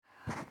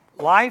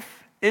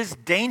Life is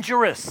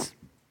dangerous.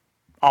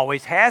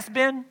 Always has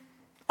been,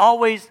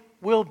 always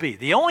will be.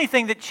 The only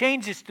thing that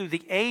changes through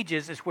the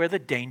ages is where the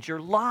danger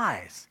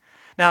lies.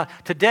 Now,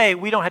 today,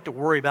 we don't have to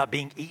worry about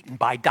being eaten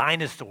by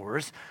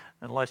dinosaurs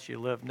unless you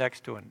live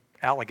next to an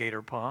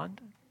alligator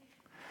pond.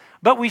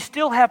 But we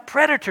still have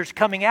predators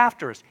coming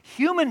after us,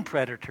 human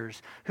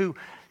predators who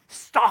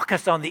stalk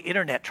us on the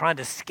internet trying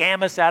to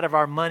scam us out of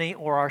our money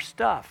or our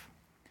stuff.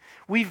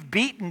 We've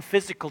beaten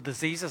physical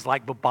diseases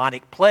like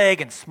bubonic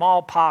plague and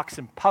smallpox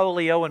and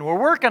polio, and we're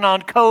working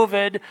on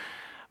COVID.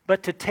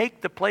 But to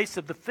take the place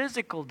of the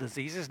physical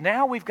diseases,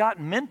 now we've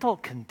got mental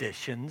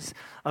conditions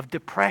of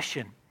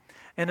depression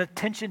and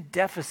attention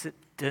deficit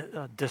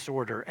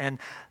disorder and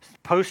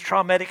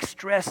post-traumatic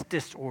stress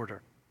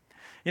disorder.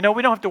 You know,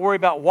 we don't have to worry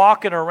about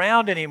walking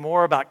around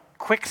anymore about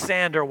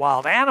quicksand or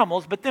wild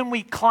animals, but then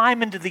we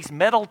climb into these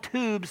metal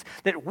tubes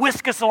that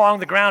whisk us along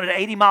the ground at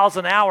 80 miles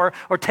an hour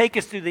or take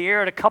us through the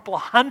air at a couple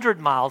of 100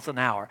 miles an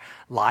hour.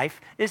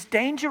 Life is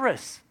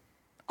dangerous.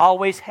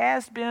 Always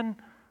has been,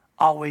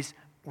 always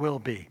will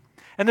be.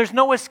 And there's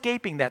no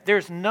escaping that.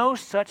 There's no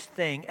such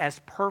thing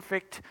as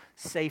perfect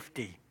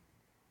safety.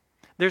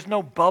 There's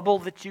no bubble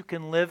that you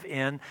can live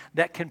in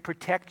that can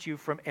protect you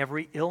from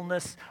every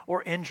illness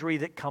or injury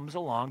that comes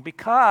along,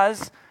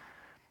 because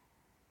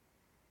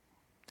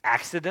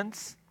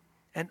accidents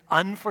and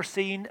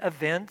unforeseen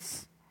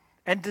events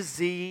and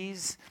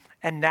disease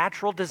and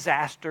natural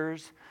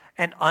disasters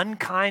and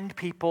unkind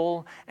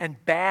people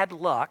and bad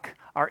luck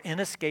are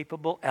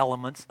inescapable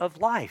elements of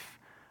life.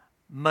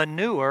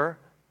 Manure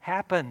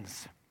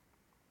happens.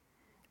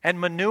 And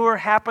manure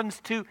happens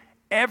to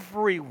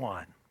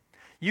everyone.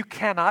 You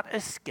cannot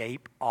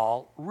escape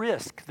all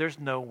risk. There's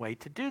no way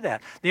to do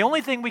that. The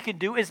only thing we can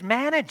do is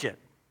manage it.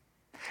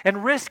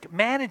 And risk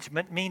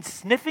management means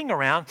sniffing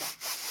around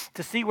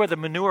to see where the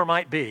manure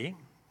might be,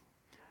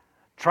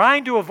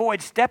 trying to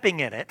avoid stepping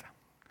in it,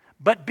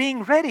 but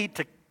being ready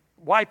to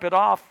wipe it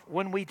off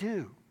when we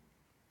do.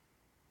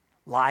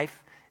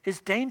 Life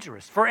is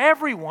dangerous for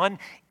everyone,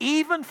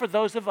 even for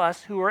those of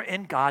us who are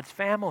in God's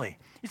family.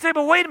 You say,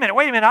 but wait a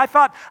minute. I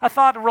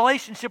thought a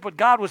relationship with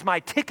God was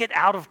my ticket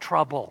out of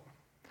trouble.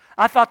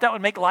 I thought that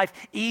would make life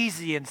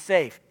easy and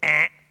safe.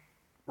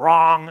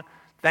 Wrong.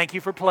 Thank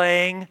you for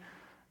playing.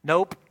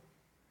 Nope.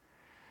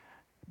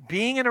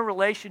 Being in a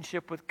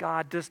relationship with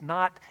God does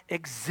not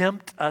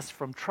exempt us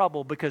from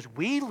trouble, because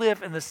we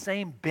live in the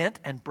same bent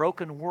and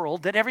broken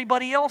world that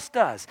everybody else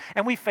does.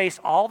 And we face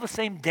all the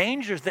same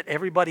dangers that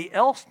everybody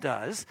else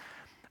does.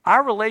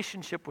 Our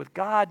relationship with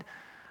God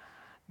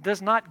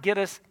does not get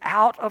us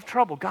out of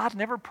trouble. God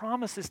never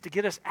promises to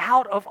get us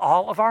out of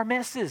all of our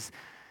messes.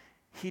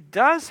 He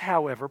does,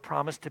 however,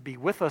 promise to be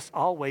with us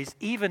always,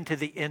 even to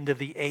the end of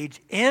the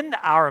age, in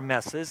our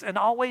messes, and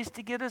always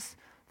to get us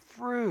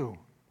through.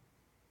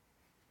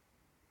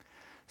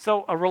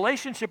 So a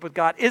relationship with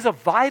God is a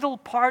vital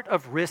part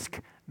of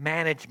risk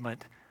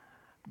management,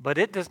 but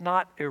it does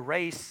not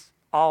erase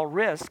all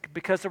risk,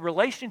 because a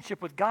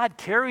relationship with God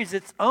carries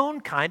its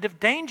own kind of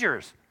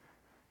dangers.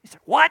 You say,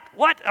 what?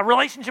 A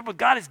relationship with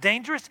God is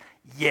dangerous?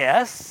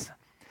 Yes,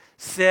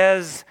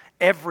 says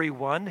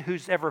everyone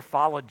who's ever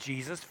followed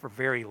Jesus for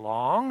very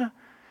long.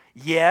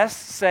 Yes,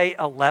 say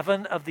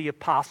 11 of the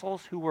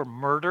apostles who were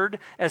murdered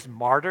as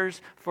martyrs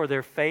for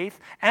their faith,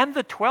 and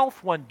the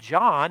 12th one,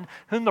 John,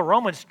 whom the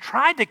Romans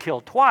tried to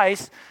kill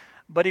twice,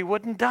 but he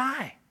wouldn't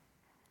die.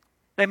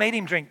 They made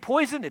him drink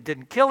poison. It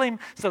didn't kill him,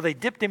 so they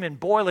dipped him in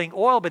boiling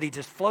oil, but he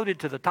just floated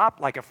to the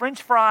top like a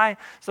French fry.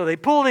 So they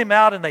pulled him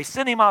out and they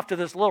sent him off to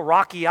this little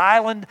rocky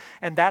island,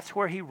 and that's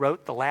where he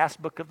wrote the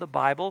last book of the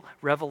Bible,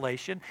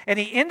 Revelation. And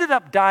he ended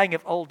up dying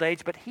of old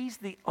age, but he's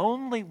the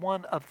only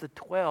one of the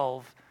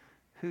 12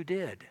 who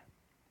did.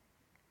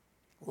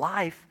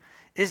 Life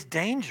is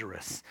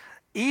dangerous,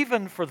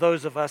 even for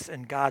those of us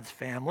in God's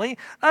family,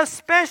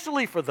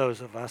 especially for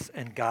those of us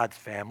in God's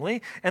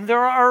family. And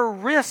there are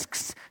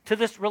risks to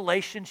this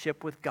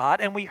relationship with God,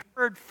 and we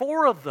heard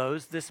 4 of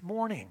those this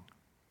morning.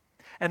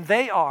 And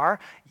they are,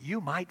 you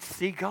might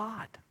see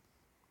God.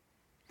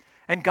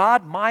 And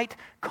God might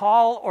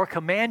call or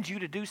command you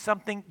to do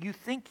something you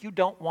think you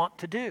don't want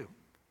to do.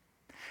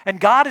 And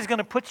God is going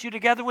to put you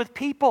together with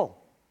people.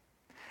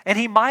 And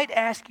He might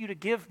ask you to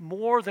give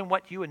more than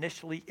what you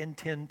initially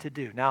intend to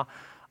do. Now,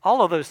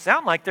 all of those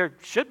sound like there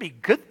should be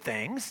good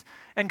things,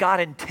 and God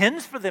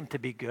intends for them to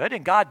be good,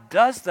 and God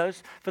does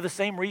those for the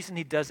same reason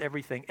He does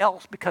everything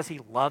else, because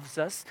He loves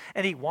us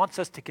and He wants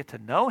us to get to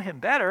know Him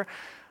better.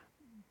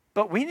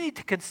 But we need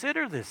to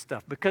consider this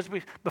stuff, because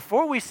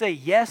before we say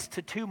yes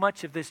to too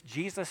much of this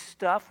Jesus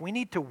stuff, we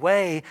need to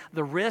weigh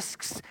the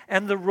risks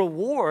and the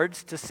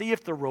rewards to see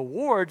if the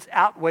rewards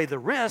outweigh the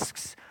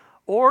risks,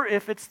 or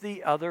if it's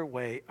the other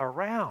way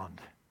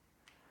around.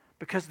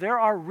 Because there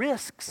are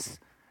risks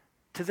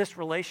to this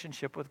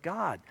relationship with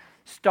God,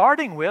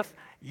 starting with,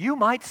 you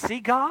might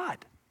see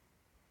God.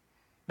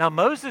 Now,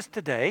 Moses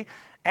today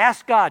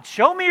asked God,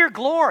 show me your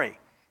glory.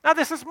 Now,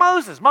 this is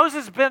Moses.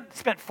 Moses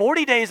spent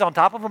 40 days on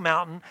top of a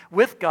mountain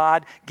with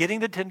God,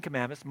 getting the Ten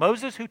Commandments.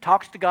 Moses, who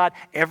talks to God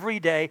every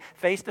day,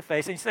 face to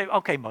face. And you say,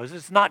 okay, Moses,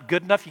 it's not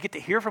good enough. You get to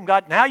hear from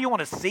God. Now you want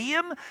to see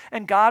him?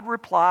 And God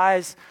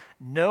replies,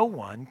 no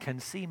one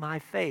can see my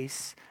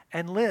face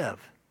and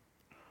live.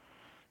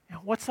 You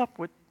know, what's up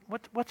with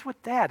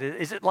that?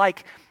 Is it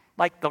like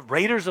the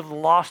Raiders of the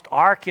Lost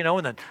Ark, you know,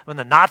 when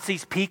the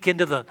Nazis peek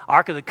into the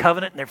Ark of the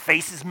Covenant and their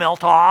faces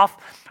melt off?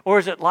 Or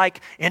is it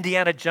like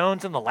Indiana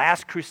Jones in The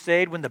Last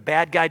Crusade when the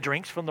bad guy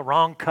drinks from the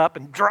wrong cup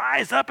and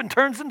dries up and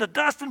turns into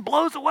dust and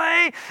blows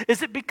away?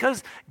 Is it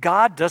because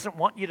God doesn't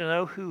want you to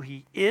know who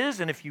he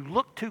is, and if you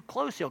look too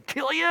close, he'll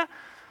kill you?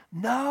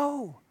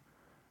 No.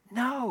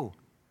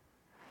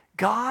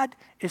 God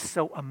is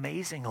so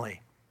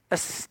amazingly,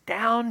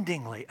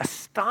 astoundingly,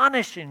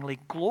 astonishingly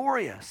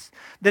glorious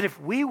that if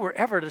we were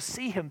ever to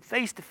see him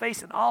face to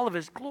face in all of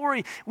his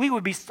glory, we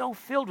would be so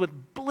filled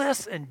with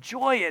bliss and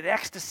joy and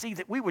ecstasy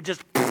that we would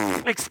just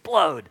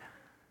explode.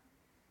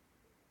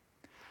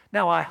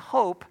 Now, I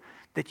hope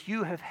that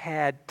you have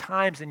had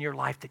times in your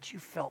life that you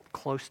felt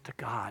close to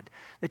God,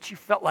 that you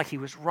felt like he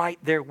was right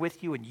there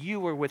with you and you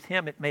were with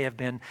him. It may have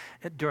been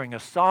during a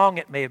song,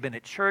 it may have been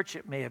at church,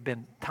 it may have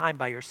been time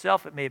by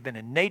yourself, it may have been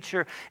in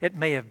nature, it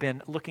may have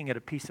been looking at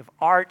a piece of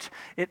art,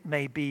 it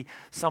may be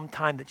some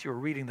time that you were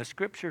reading the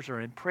scriptures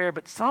or in prayer,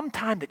 but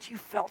sometime that you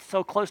felt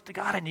so close to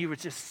God and you were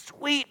just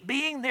sweet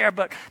being there,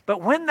 but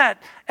when that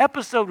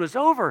episode was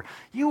over,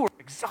 you were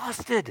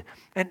exhausted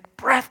and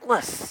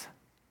breathless.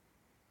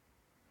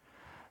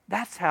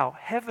 That's how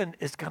heaven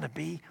is going to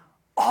be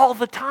all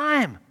the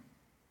time.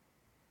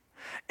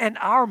 And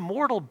our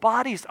mortal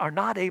bodies are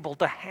not able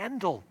to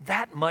handle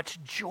that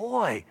much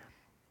joy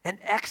and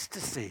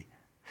ecstasy,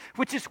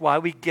 which is why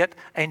we get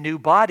a new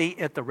body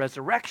at the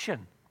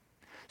resurrection,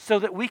 so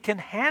that we can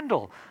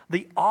handle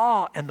the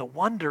awe and the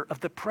wonder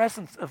of the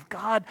presence of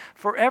God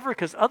forever,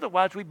 because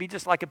otherwise we'd be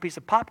just like a piece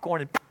of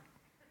popcorn.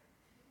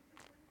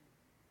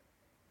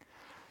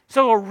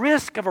 So a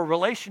risk of a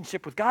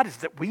relationship with God is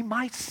that we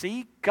might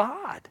see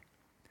God.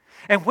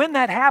 And when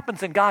that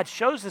happens and God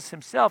shows us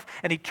himself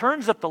and he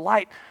turns up the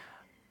light,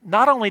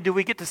 not only do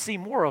we get to see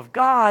more of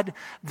God,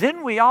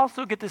 then we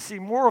also get to see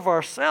more of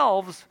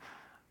ourselves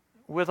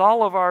with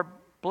all of our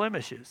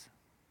blemishes.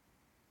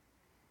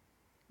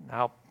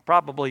 Now,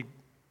 probably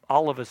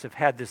all of us have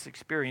had this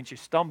experience. You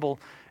stumble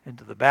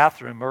into the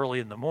bathroom early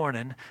in the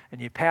morning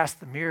and you pass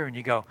the mirror and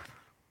you go,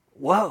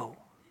 whoa,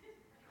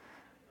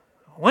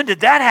 when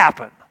did that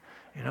happen?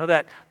 You know,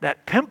 that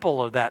pimple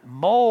or that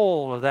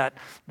mole or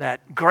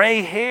that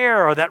gray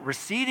hair or that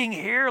receding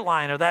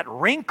hairline or that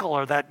wrinkle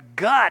or that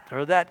gut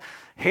or that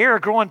hair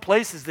growing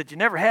places that you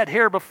never had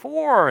hair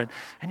before.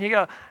 And you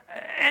go,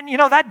 and you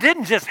know, that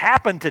didn't just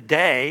happen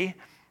today.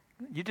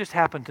 You just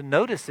happened to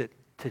notice it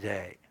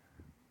today.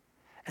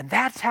 And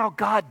that's how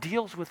God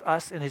deals with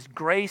us in his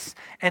grace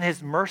and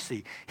his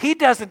mercy. He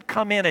doesn't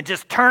come in and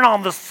just turn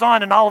on the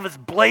sun and all of its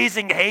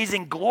blazing,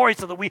 hazing glory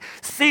so that we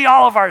see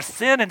all of our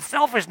sin and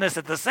selfishness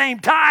at the same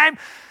time.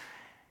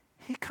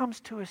 He comes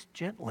to us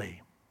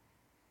gently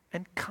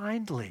and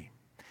kindly.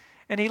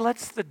 And he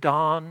lets the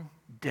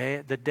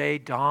day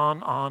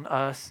dawn on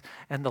us,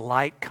 and the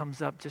light comes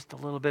up just a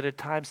little bit at a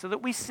time so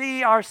that we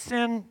see our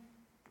sin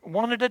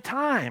one at a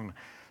time,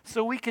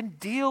 so we can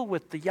deal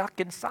with the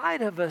yuck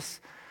inside of us.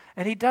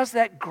 And he does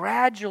that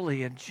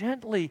gradually and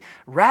gently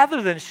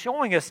rather than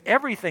showing us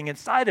everything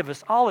inside of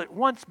us all at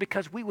once,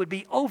 because we would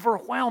be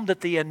overwhelmed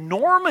at the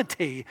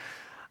enormity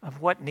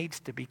of what needs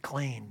to be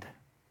cleaned.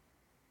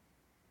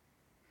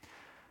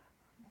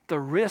 The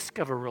risk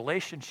of a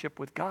relationship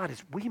with God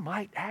is we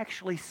might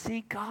actually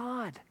see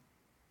God.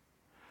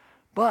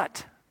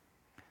 But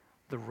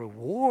the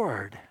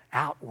reward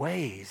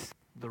outweighs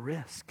the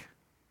risk.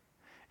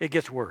 It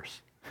gets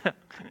worse.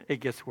 It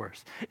gets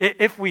worse.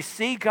 If we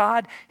see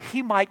God,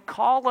 he might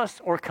call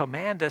us or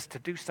command us to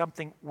do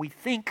something we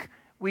think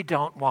we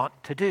don't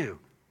want to do.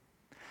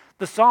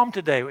 The psalm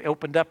today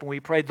opened up and we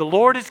prayed, the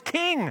Lord is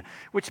king,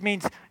 which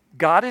means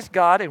God is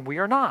God and we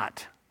are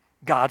not.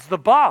 God's the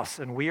boss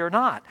and we are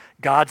not.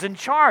 God's in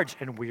charge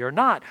and we are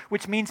not,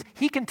 which means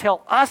he can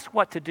tell us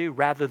what to do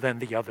rather than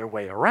the other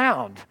way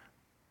around.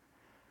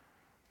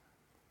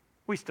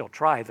 We still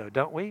try, though,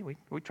 don't we?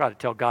 We try to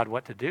tell God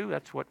what to do.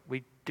 That's what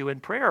we do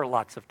in prayer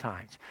lots of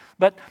times.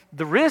 But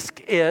the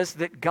risk is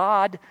that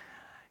God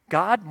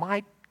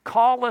might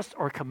call us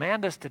or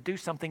command us to do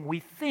something we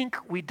think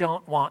we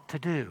don't want to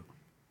do.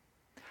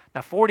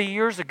 Now, 40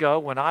 years ago,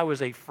 when I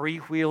was a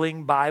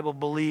freewheeling,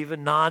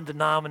 Bible-believing,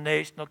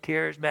 non-denominational,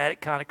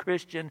 charismatic kind of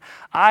Christian,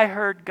 I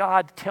heard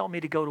God tell me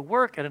to go to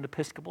work at an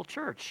Episcopal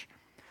church.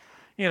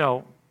 You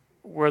know,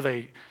 where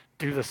they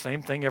do the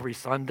same thing every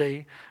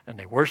Sunday and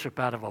they worship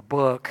out of a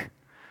book.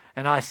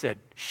 And I said,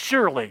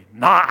 surely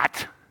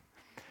not.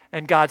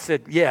 And God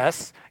said,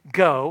 yes,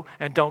 go,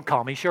 and don't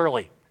call me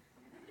Shirley.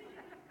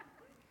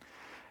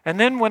 And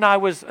then when I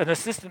was an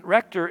assistant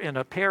rector in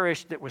a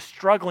parish that was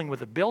struggling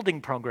with a building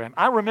program,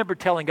 I remember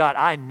telling God,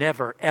 I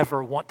never,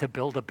 ever want to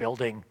build a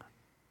building.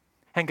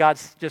 And God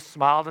just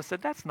smiled and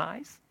said, that's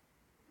nice.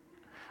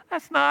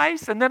 That's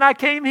nice. And then I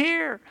came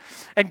here.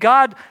 And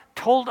God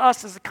told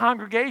us as a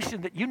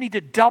congregation that you need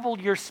to double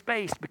your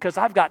space because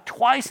I've got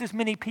twice as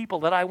many people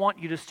that I want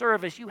you to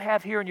serve as you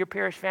have here in your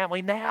parish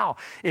family now.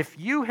 If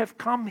you have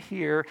come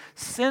here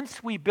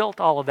since we built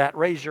all of that,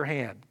 raise your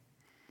hand.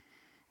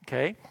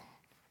 Okay?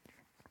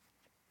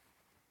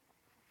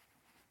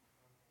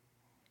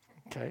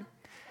 Okay.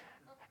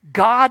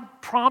 God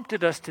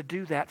prompted us to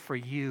do that for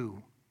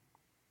you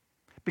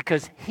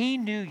because He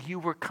knew you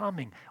were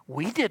coming.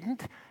 We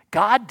didn't.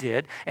 God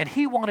did, and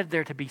He wanted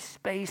there to be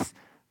space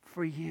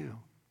for you.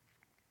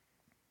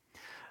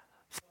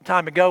 Some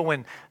time ago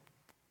when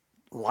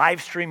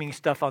live streaming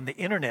stuff on the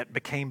internet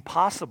became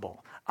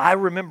possible, I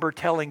remember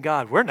telling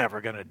God, we're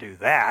never going to do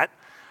that.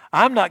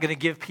 I'm not going to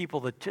give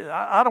people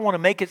I don't want to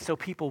make it so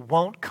people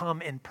won't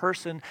come in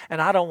person, and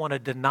I don't want to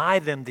deny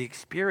them the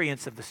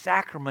experience of the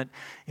sacrament,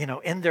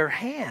 in their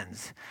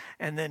hands.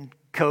 And then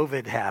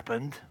COVID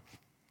happened.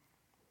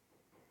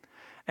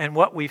 And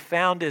what we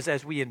found is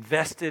as we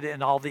invested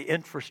in all the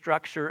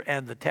infrastructure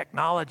and the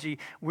technology,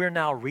 we're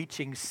now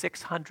reaching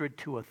 600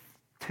 to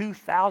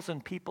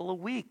 2,000 people a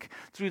week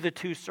through the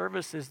 2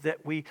 services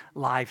that we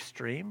live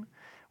stream.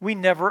 We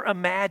never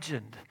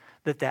imagined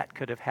that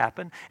could have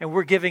happened. And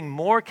we're giving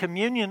more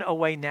communion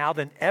away now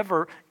than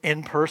ever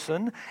in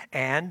person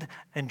and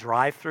in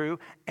drive-through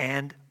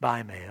and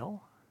by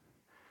mail.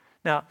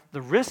 Now,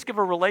 the risk of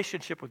a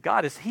relationship with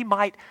God is He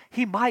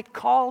might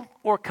call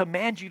or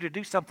command you to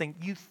do something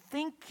you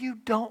think you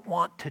don't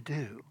want to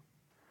do.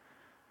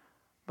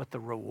 But the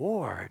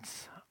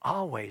rewards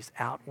always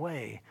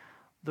outweigh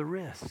the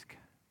risk.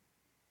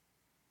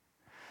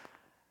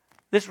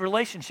 This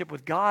relationship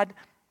with God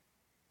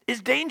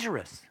is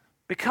dangerous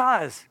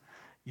because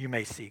you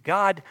may see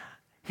God,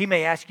 He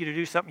may ask you to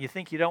do something you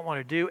think you don't want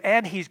to do,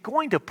 and He's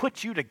going to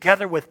put you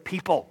together with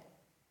people.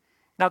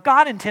 Now,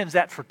 God intends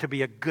that to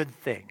be a good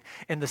thing.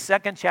 In the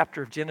 2nd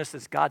chapter of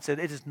Genesis, God said,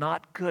 it is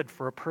not good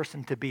for a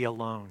person to be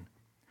alone.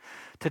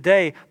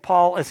 Today,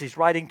 Paul, as he's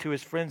writing to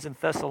his friends in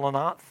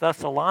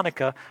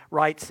Thessalonica,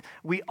 writes,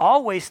 we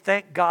always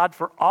thank God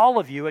for all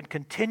of you and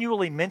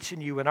continually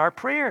mention you in our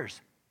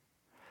prayers.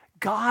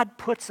 God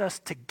puts us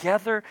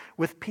together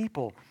with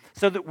people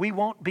so that we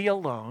won't be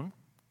alone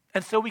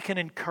and so we can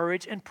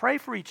encourage and pray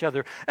for each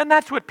other. And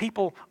that's what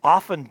people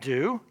often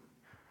do,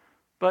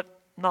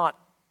 but not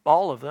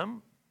all of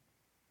them.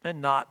 And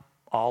not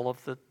all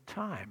of the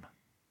time.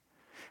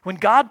 When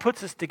God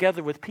puts us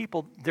together with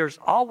people, there's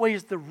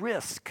always the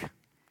risk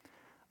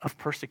of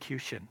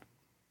persecution.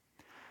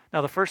 Now,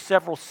 the first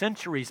several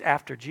centuries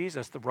after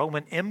Jesus, the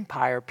Roman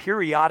Empire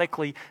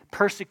periodically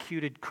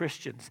persecuted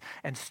Christians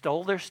and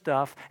stole their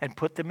stuff and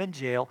put them in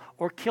jail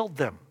or killed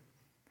them.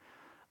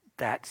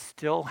 That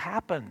still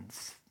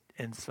happens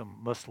in some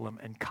Muslim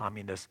and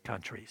communist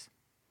countries.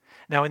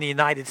 Now, in the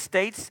United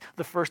States,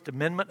 the First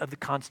Amendment of the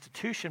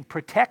Constitution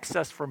protects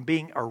us from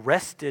being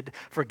arrested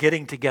for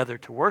getting together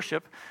to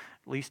worship.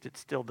 At least it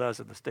still does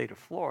in the state of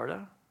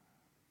Florida.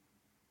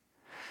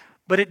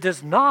 But it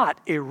does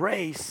not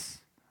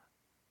erase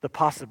the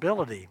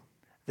possibility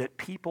that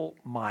people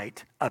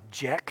might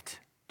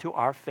object to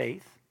our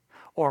faith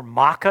or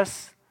mock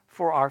us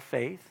for our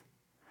faith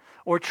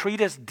or treat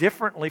us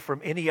differently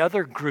from any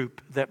other group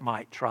that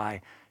might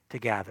try to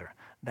gather.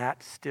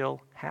 That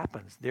still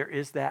happens. There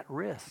is that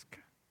risk.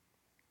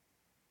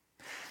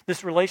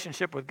 This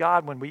relationship with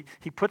God, when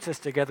He puts us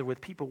together with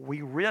people,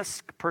 we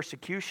risk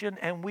persecution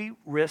and we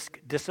risk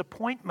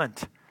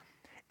disappointment.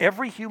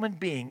 Every human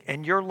being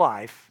in your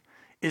life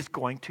is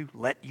going to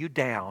let you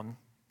down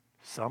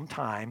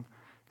sometime,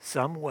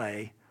 some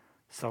way,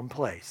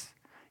 someplace.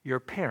 Your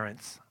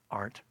parents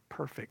aren't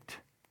perfect.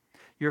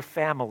 Your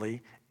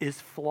family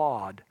is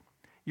flawed.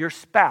 Your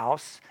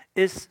spouse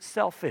is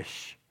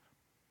selfish.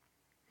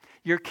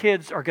 Your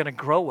kids are going to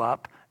grow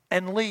up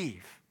and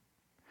leave.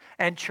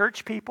 And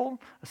church people,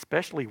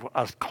 especially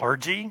us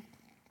clergy,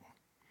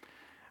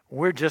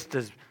 we're just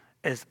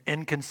as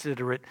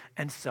inconsiderate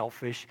and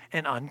selfish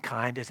and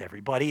unkind as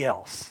everybody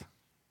else.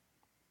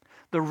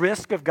 The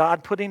risk of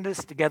God putting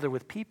this together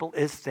with people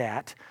is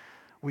that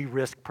we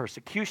risk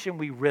persecution,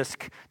 we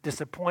risk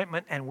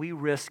disappointment, and we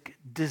risk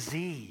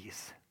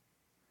disease.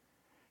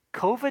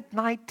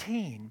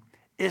 COVID-19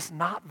 is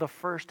not the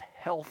first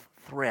health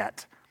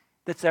threat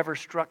that's ever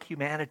struck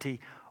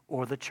humanity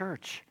or the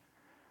church.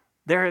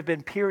 There have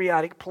been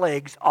periodic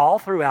plagues all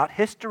throughout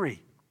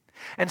history.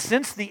 And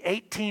since the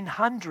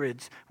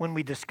 1800s, when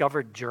we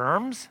discovered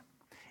germs,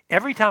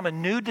 every time a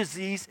new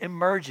disease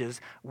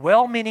emerges,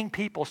 well-meaning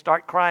people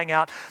start crying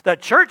out, the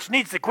church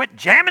needs to quit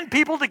jamming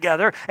people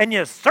together, and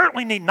you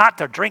certainly need not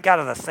to drink out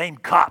of the same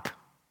cup.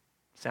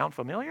 Sound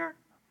familiar?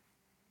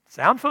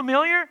 Sound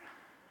familiar?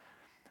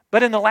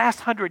 But in the last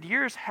 100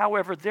 years,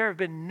 however, there have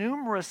been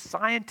numerous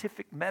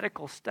scientific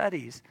medical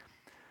studies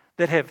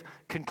that have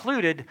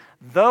concluded,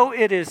 though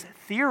it is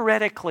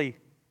theoretically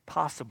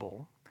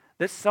possible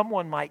that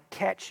someone might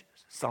catch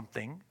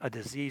something, a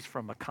disease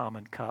from a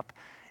common cup,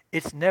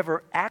 it's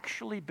never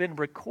actually been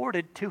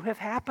recorded to have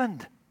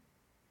happened.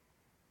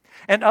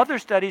 And other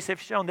studies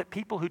have shown that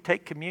people who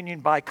take communion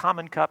by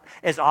common cup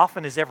as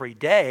often as every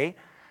day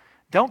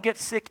don't get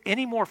sick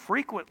any more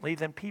frequently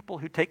than people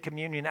who take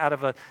communion out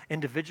of an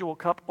individual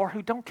cup or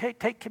who don't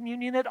take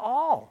communion at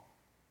all.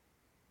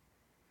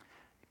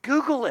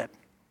 Google it,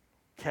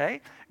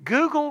 okay?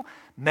 Google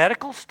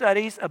medical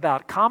studies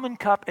about common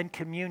cup and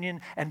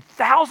communion, and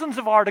thousands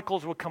of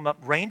articles will come up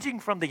ranging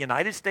from the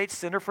United States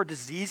Center for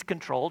Disease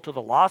Control to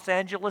the Los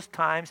Angeles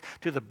Times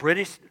to the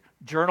British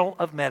Journal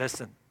of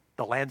Medicine,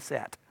 the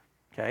Lancet,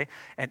 okay?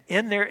 And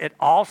in there, it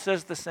all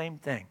says the same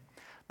thing.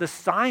 The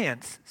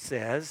science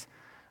says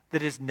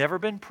that it's never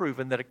been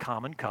proven that a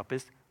common cup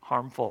is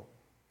harmful.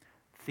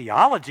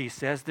 Theology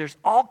says there's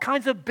all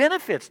kinds of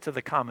benefits to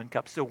the common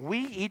cup, so we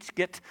each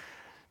get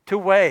to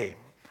weigh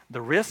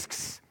the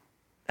risks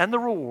and the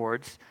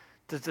rewards.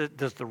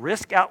 Does the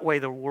risk outweigh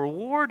the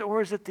reward,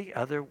 or is it the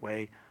other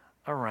way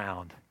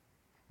around?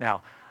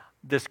 Now,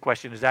 this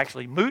question is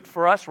actually moot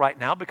for us right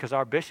now because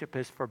our bishop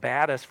has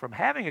forbade us from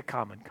having a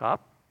common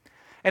cup.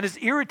 And as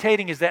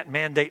irritating as that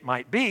mandate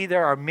might be,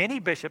 there are many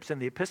bishops in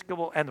the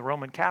Episcopal and the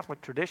Roman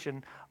Catholic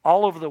tradition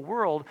all over the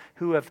world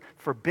who have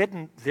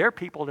forbidden their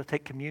people to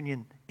take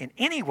communion in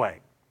any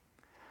way.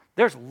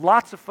 There's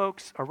lots of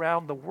folks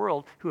around the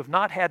world who have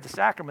not had the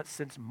sacrament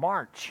since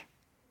March.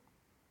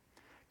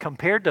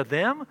 Compared to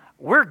them,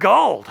 we're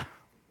gold,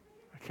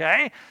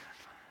 okay?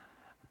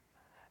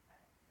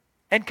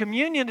 And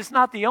communion is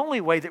not the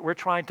only way that we're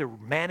trying to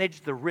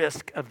manage the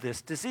risk of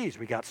this disease.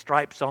 We got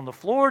stripes on the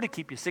floor to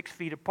keep you 6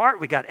 feet apart.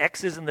 We got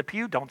X's in the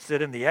pew. Don't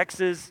sit in the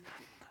X's,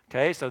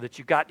 okay, so that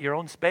you got your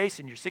own space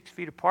and you're 6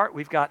 feet apart.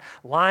 We've got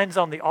lines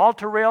on the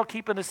altar rail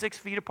keeping us 6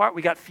 feet apart.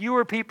 We got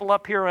fewer people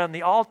up here on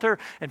the altar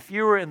and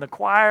fewer in the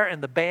choir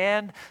and the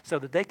band so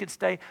that they can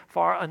stay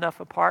far enough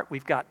apart.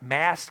 We've got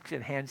masks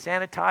and hand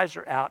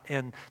sanitizer out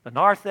in the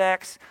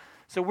narthex.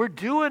 So we're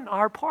doing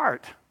our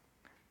part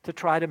to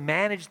try to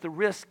manage the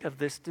risk of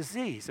this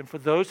disease. And for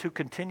those who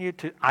continue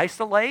to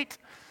isolate,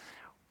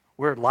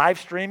 we're live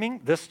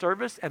streaming this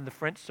service and the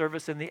French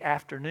service in the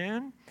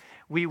afternoon.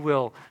 We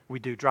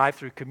do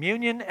drive-through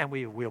communion, and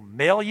we will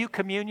mail you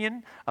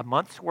communion, a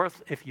month's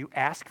worth if you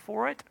ask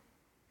for it.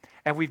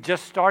 And we've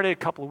just started a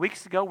couple of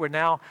weeks ago. We're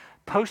now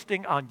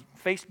posting on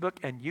Facebook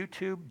and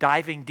YouTube,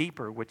 Diving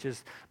Deeper, which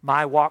is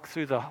my walk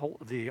through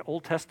the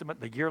Old Testament,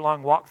 the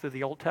year-long walk through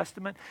the Old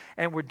Testament.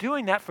 And we're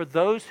doing that for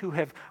those who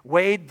have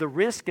weighed the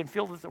risk and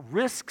feel that the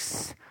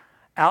risks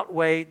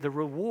outweigh the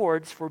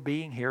rewards for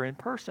being here in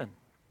person.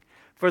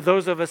 For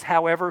those of us,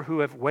 however, who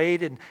have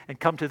weighed and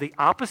come to the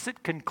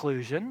opposite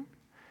conclusion,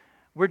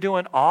 we're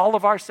doing all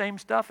of our same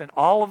stuff in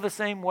all of the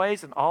same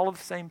ways and all of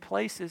the same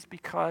places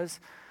because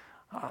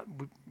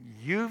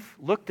you've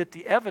looked at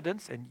the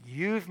evidence and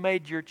you've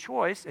made your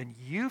choice and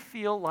you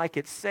feel like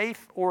it's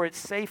safe or it's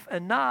safe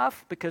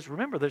enough, because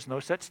remember, there's no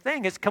such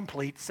thing as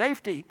complete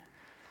safety.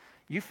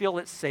 You feel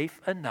it's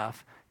safe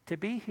enough to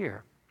be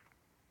here.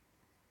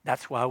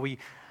 That's why we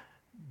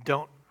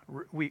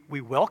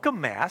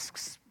welcome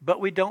masks, but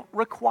we don't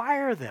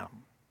require them.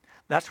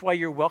 That's why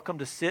you're welcome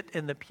to sit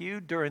in the pew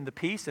during the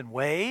peace and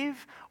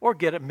wave or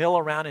mill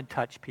around and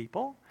touch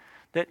people.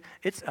 That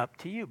it's up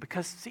to you,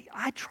 because see,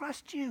 I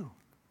trust you.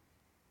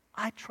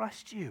 I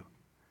trust you.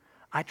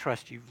 I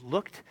trust you've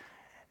looked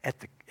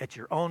at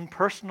your own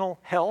personal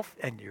health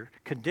and your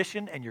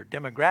condition and your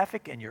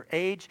demographic and your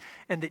age,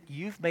 and that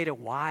you've made a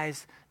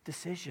wise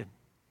decision.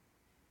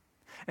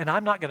 And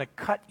I'm not going to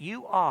cut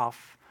you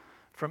off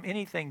from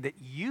anything that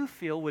you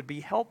feel would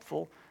be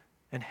helpful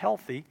and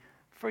healthy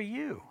for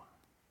you.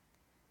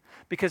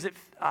 Because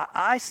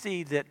I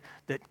see that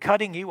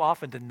cutting you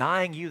off and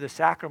denying you the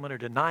sacrament or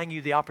denying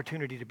you the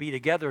opportunity to be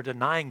together or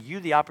denying you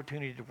the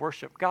opportunity to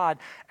worship God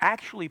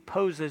actually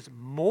poses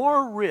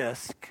more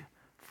risk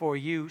for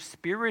you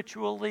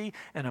spiritually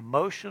and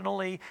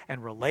emotionally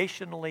and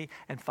relationally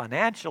and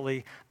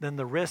financially than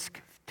the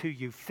risk to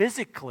you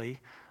physically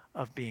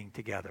of being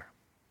together.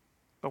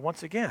 But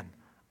once again,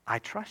 I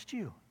trust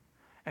you.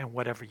 And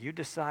whatever you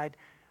decide,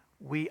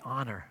 we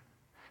honor.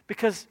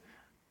 Because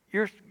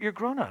you're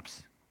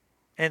grown-ups.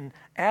 And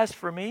as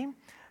for me,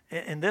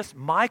 in this,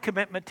 my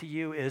commitment to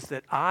you is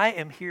that I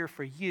am here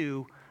for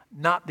you,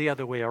 not the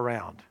other way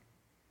around.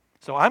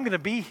 So I'm going to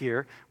be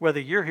here whether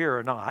you're here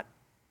or not,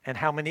 and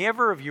how many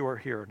ever of you are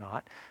here or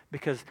not,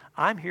 because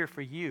I'm here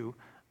for you,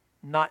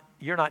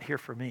 you're not here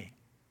for me.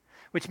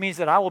 Which means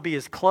that I will be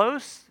as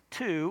close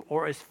to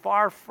or as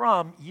far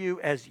from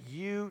you as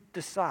you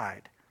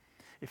decide.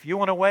 If you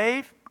want to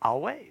wave,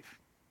 I'll wave.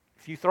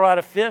 If you throw out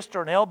a fist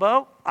or an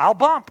elbow, I'll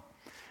bump.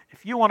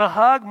 If you want to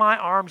hug, my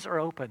arms are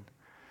open.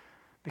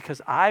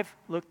 Because I've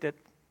looked at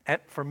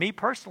for me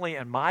personally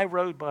and my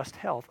robust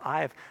health,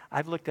 I've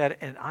looked at it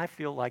and I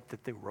feel like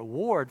that the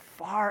reward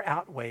far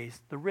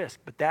outweighs the risk.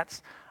 But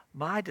that's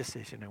my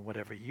decision, and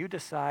whatever you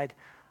decide,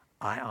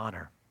 I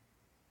honor.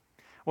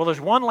 Well,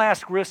 there's one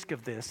last risk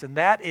of this, and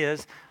that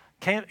is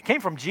came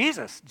from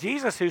Jesus.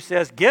 Jesus, who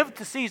says, "Give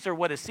to Caesar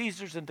what is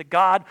Caesar's and to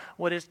God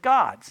what is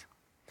God's."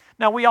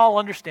 Now, we all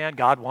understand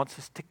God wants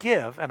us to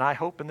give, and I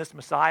hope in this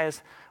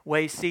Messiah's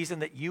Way season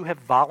that you have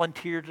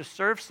volunteered to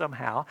serve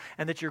somehow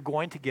and that you're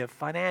going to give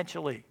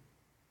financially.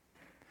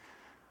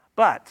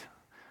 But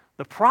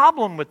the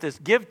problem with this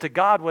give to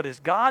God what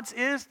is God's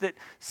is that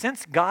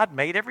since God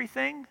made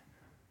everything,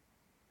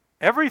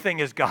 everything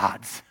is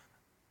God's.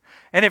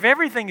 And if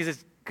everything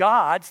is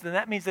God's, then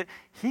that means that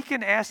He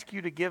can ask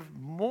you to give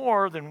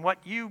more than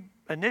what you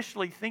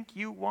initially think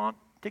you want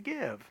to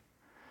give.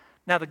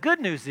 Now, the good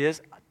news is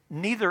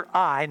neither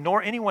I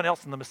nor anyone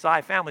else in the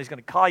Messiah family is going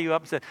to call you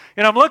up and say,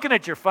 I'm looking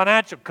at your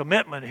financial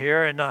commitment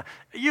here, and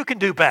you can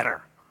do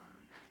better.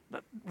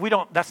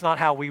 That's not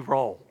how we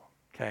roll,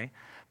 okay?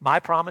 My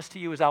promise to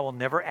you is I will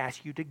never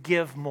ask you to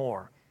give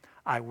more.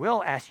 I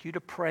will ask you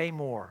to pray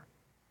more.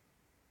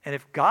 And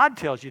if God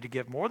tells you to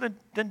give more,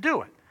 then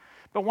do it.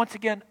 But once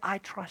again, I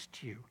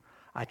trust you.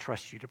 I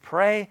trust you to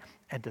pray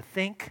and to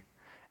think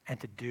and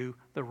to do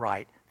the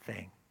right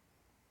thing.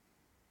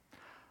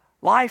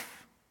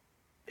 Life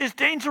is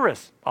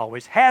dangerous.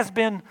 Always has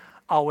been,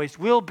 always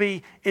will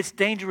be. It's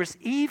dangerous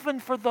even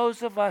for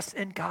those of us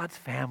in God's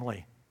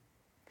family.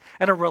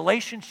 And a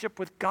relationship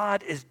with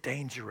God is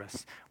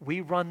dangerous.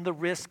 We run the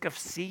risk of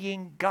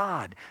seeing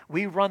God.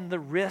 We run the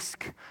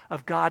risk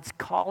of God's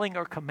calling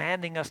or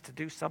commanding us to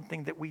do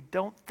something that we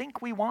don't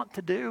think we want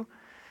to do.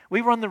 We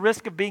run the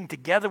risk of being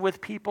together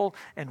with people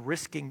and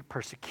risking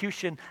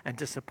persecution and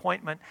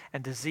disappointment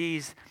and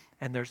disease.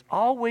 And there's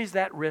always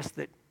that risk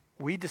that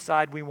we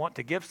decide we want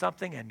to give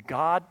something and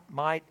God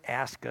might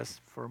ask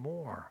us for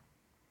more.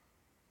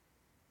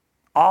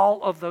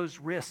 All of those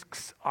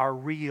risks are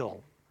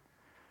real.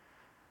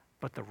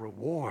 But the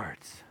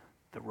rewards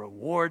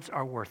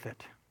are worth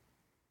it.